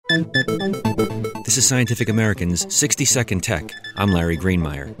This is Scientific American's 60-Second Tech. I'm Larry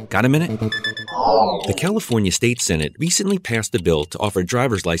Greenemeier. Got a minute? The California State Senate recently passed a bill to offer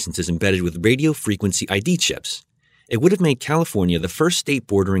driver's licenses embedded with radio frequency ID chips. It would have made California the first state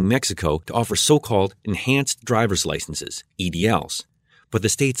bordering Mexico to offer so-called enhanced driver's licenses, EDLs. But the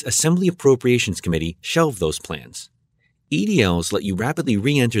state's Assembly Appropriations Committee shelved those plans. EDLs let you rapidly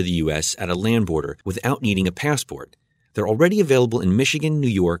re-enter the U.S. at a land border without needing a passport. They're already available in Michigan, New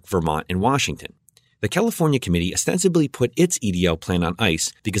York, Vermont, and Washington. The California committee ostensibly put its EDL plan on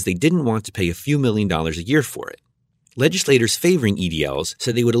ice because they didn't want to pay a few $1 million a year for it. Legislators favoring EDLs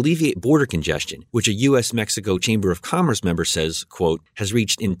said they would alleviate border congestion, which a U.S.-Mexico Chamber of Commerce member says, quote, has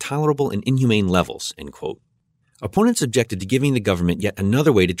reached intolerable and inhumane levels, end quote. Opponents objected to giving the government yet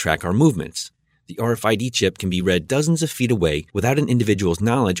another way to track our movements. The RFID chip can be read dozens of feet away without an individual's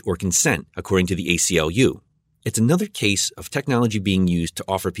knowledge or consent, according to the ACLU. It's another case of technology being used to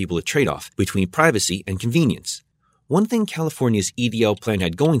offer people a trade-off between privacy and convenience. One thing California's EDL plan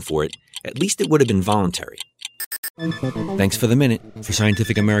had going for it, at least it would have been voluntary. Thanks for the minute. For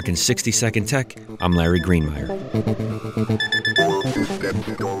Scientific American's 60-Second Tech, I'm Larry Greenemeier.